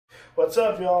What's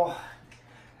up, y'all?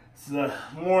 It's the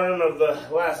morning of the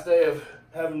last day of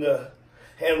having to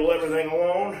handle everything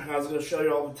alone. I was going to show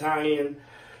you all the tie-in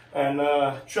and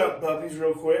chunk puppies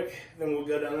real quick. Then we'll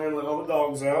go down there and let all the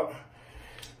dogs out.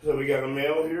 So we got a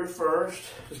male here first.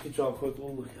 Just get y'all a quick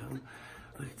little look at him.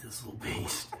 Look at this little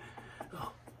beast.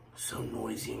 Oh, so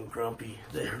noisy and grumpy.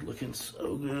 They're looking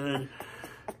so good.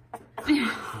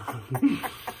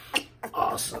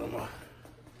 Awesome.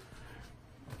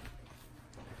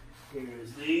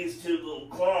 Here's these two little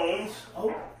clones.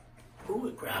 Oh,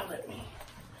 it growled at me.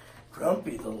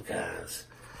 Grumpy little guys.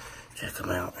 Check them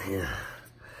out here.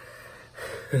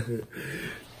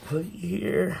 Put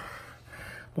here.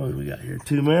 What do we got here?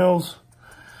 Two males.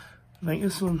 I think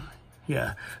this one.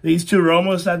 Yeah, these two are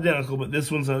almost identical, but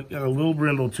this one's got a little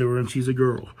brindle to her, and she's a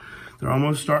girl. They're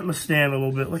almost starting to stand a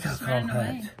little bit. Look how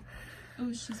compact.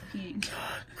 Oh, she's peeing.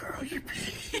 Girl, you're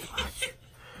peeing.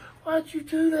 Why'd you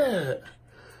do that?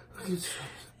 You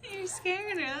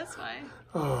scared her, that's why.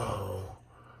 Oh.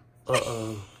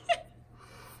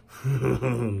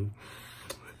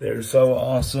 They're so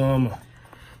awesome.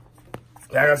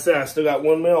 Like I said, I still got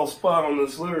one male spot on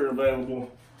this litter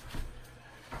available.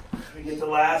 We get the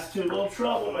last two little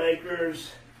troublemakers.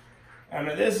 I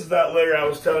mean, this is that litter I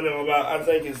was telling you about. I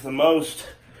think it's the most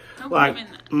like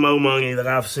mo money that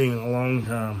I've seen in a long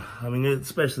time. I mean,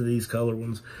 especially these color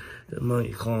ones, the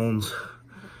money clones.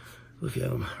 Look at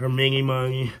them. Or mini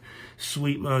money,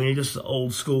 sweet money, just the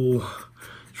old school,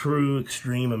 true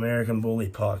extreme American bully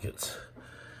pockets.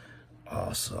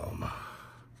 Awesome.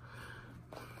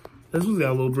 This one's got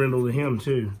a little brindle to him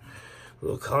too. A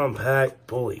little compact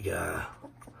bully guy.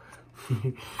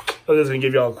 I'm just gonna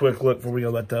give y'all a quick look before we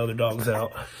go let the other dogs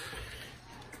out.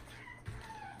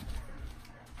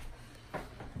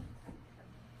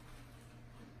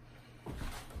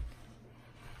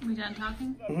 We done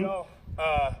talking?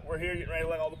 We're here getting ready to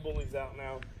let all the bullies out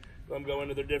now. Let them go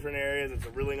into their different areas. It's a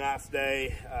really nice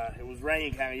day. It was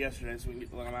raining kind of yesterday, so we can get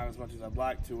to let them out as much as I'd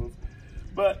like to have.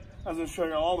 But I was going to show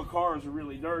you all the cars are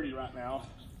really dirty right now.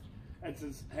 That's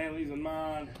his Haley's and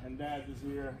mine, and Dad's is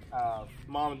here.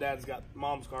 Mom and Dad's got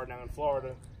Mom's car down in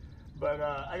Florida. But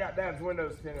I got Dad's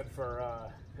windows tinted for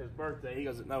his birthday. He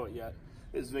doesn't know it yet.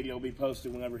 This video will be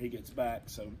posted whenever he gets back,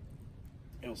 so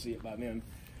he'll see it by then.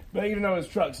 But even though his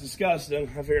truck's disgusting,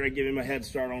 I figured I'd give him a head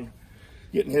start on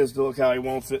getting his to look how he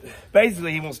wants it.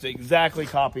 Basically, he wants to exactly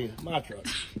copy my truck.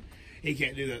 He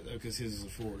can't do that, though, because his is a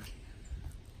Ford.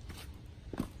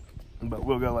 But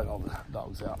we'll go let all the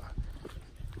dogs out.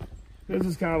 This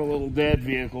is kind of a little dead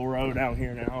vehicle road out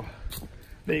here now.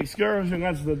 The Excursion,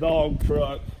 that's the dog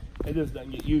truck. It just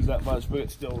doesn't get used that much, but it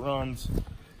still runs.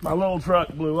 My little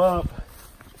truck blew up,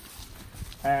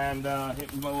 and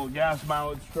it was my little gas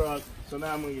mileage truck. So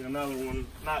now I'm going to get another one,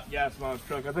 not gas mileage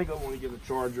truck. I think I want to get a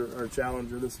Charger or a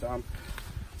Challenger this time.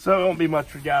 So it won't be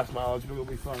much for gas mileage, but it'll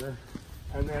be funner.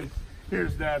 And then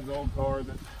here's Dad's old car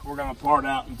that we're going to part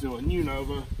out into a new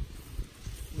Nova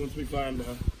once we find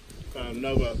a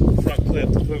Nova front clip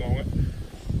to put on it.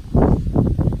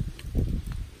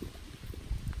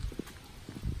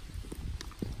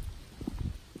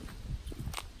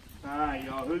 All right,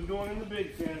 y'all, who's going in the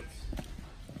big tents?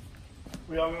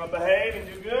 We all gonna behave and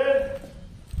do good?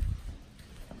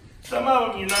 Some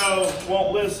of them, you know,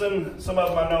 won't listen. Some of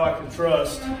them I know I can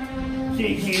trust.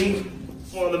 Kiki,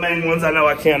 one of the main ones I know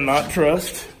I cannot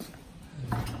trust.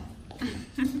 Come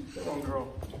on,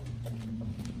 girl.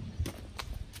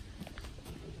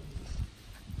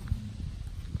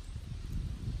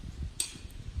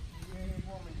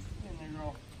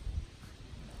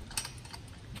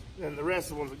 And the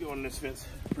rest of the ones that go in this fence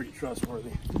pretty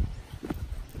trustworthy.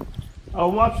 Oh,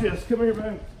 watch this. Come here,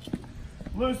 babe.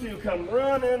 Lucy will come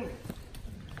running,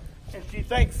 and she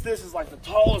thinks this is like the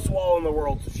tallest wall in the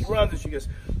world. So she runs and she just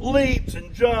leaps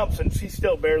and jumps, and she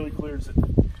still barely clears it.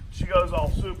 She goes all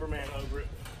Superman over it.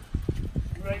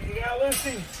 You ready to get out,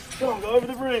 Lucy? Come on, go over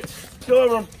the bricks. Go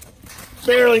over them.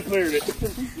 Barely cleared it.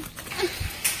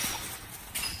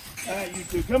 All right, you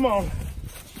two, come on.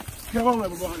 Come on,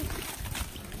 everybody.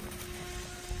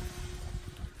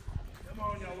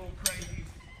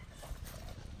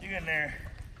 In there.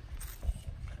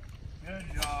 Good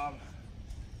job.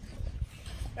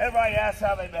 Everybody asks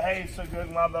how they behave so good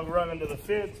and why they'll run into the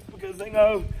fence, because they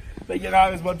know they get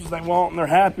out as much as they want and they're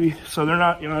happy, so they're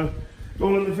not, you know,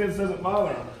 going in the fence doesn't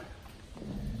bother them.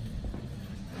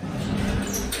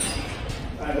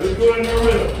 All right, who's going in there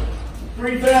with them?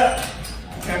 3 tap.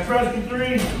 Can I trust you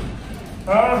 3?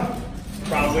 Huh?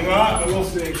 Probably not, but we'll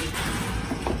see.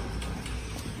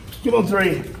 Come on,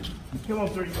 3. Come on,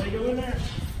 3. Can you go in there?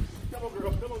 Come on,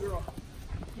 girl. Come on, girl.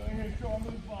 Go in here and show them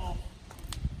the ball.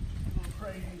 A little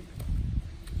crazy.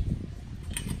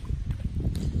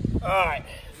 All right,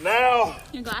 now.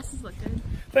 Your glasses look good.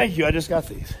 Thank you, I just got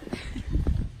these.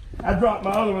 I dropped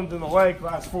my other ones in the lake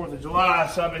last 4th of July,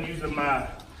 so I've been using my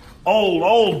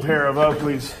old pair of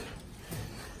Oakleys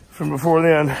from before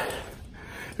then.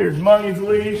 Here's Money's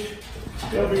leash.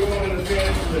 They'll be going in the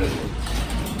fence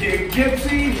with Big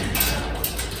Gypsy.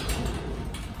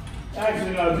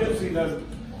 Actually, no, Gypsy doesn't.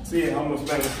 See, I almost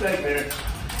made a mistake there.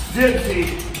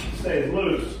 Gypsy stays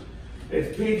loose.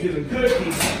 It's Peaches and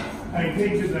Cookies. I mean,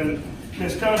 Peaches and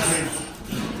Miss Country.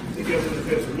 It goes in the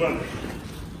fence with Money.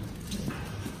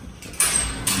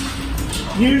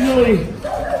 Usually,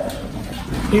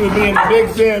 he would be in the big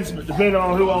fence, but depending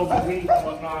on who owns the heat and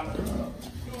whatnot.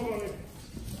 Come on,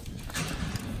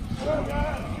 come on,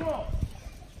 guys, come on.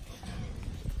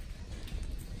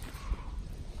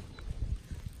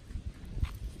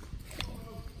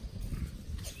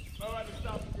 All right, to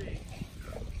stop the team.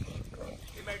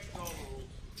 He makes his own rules.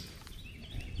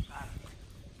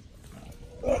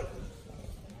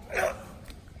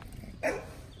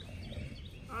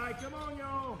 All right, come on,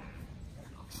 y'all.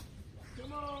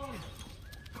 Come on.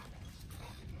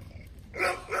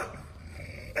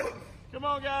 Come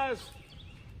on, guys.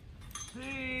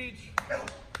 Peach.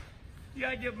 You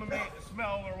gotta give them a minute to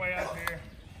smell their way up here.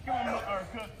 Come on, or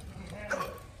cook.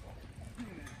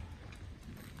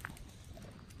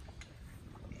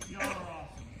 Y'all are awesome.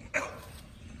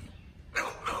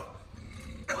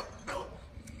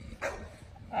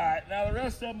 All right, now the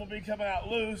rest of them will be coming out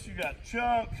loose. You got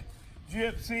Chunk,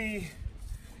 Gypsy,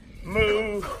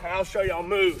 Moo. I'll show y'all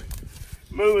Moo.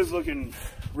 Moo is looking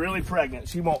really pregnant.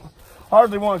 She won't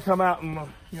hardly want to come out and,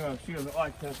 you know, she doesn't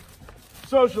like to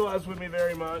socialize with me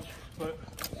very much, but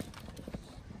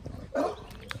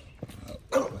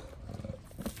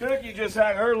Cookie just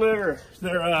had her litter.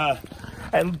 They're,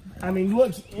 and I mean,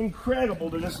 looks incredible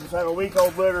to just have a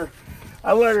week-old litter.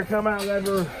 I let her come out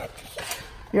and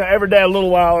every day a little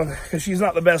while, because she's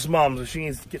not the best mom, so she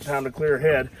needs to get time to clear her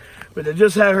head. But to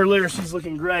just have her litter, she's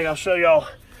looking great. I'll show y'all.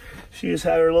 She just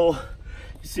had her little,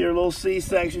 you see her little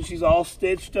C-section. She's all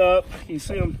stitched up. You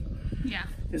see them? Yeah.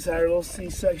 Just had her little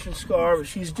C-section scar, but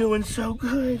she's doing so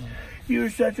good. You're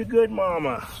such a good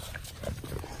mama.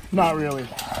 Not really.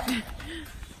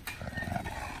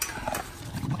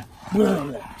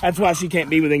 That's why she can't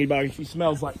be with anybody. She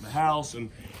smells like the house, and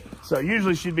so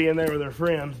usually she'd be in there with her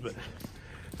friends, but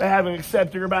they haven't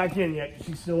accepted her back in yet.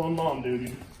 She's still on mom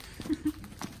duty.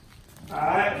 All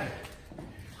right,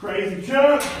 Crazy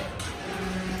Chunk,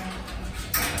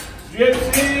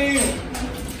 Gypsy.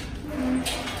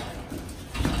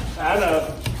 I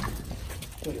know.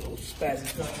 Look at little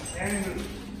spazzy Chunk.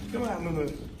 Come on, Moo.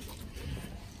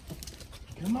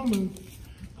 Come on, Moo.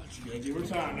 But you gotta give her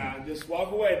time now. Just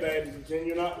walk away, baby. Pretend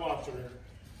you're not watching her.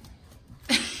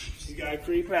 She's gotta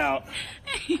creep out.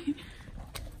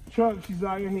 Chunk, she's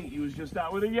not gonna eat. You was just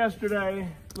out with her yesterday.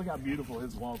 Look how beautiful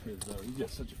his walk is, though. He's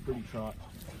just such a pretty trot.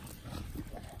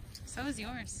 So is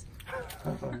yours.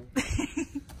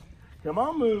 Come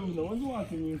on, move. No one's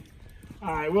watching you.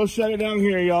 All right, we'll shut it down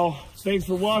here, y'all. Thanks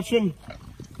for watching.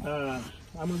 I'm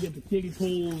gonna get the kiddie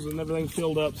pools and everything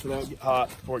filled up so they don't get hot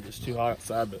before it gets too hot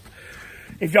outside. But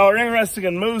if y'all are interested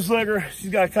in Moo's litter,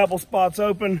 she's got a couple spots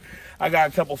open. I got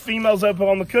a couple females open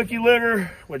on the Cookie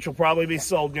litter, which will probably be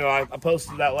sold. You know, I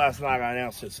posted that last night. I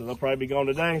announced it, so they'll probably be going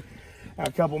today.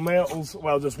 A couple males,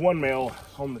 well, just one male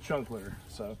on the Chunk litter.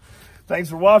 So thanks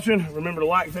for watching. Remember to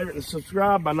like, favorite, and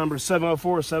subscribe. My number is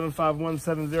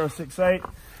 704-751-7068.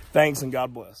 Thanks, and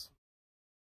God bless.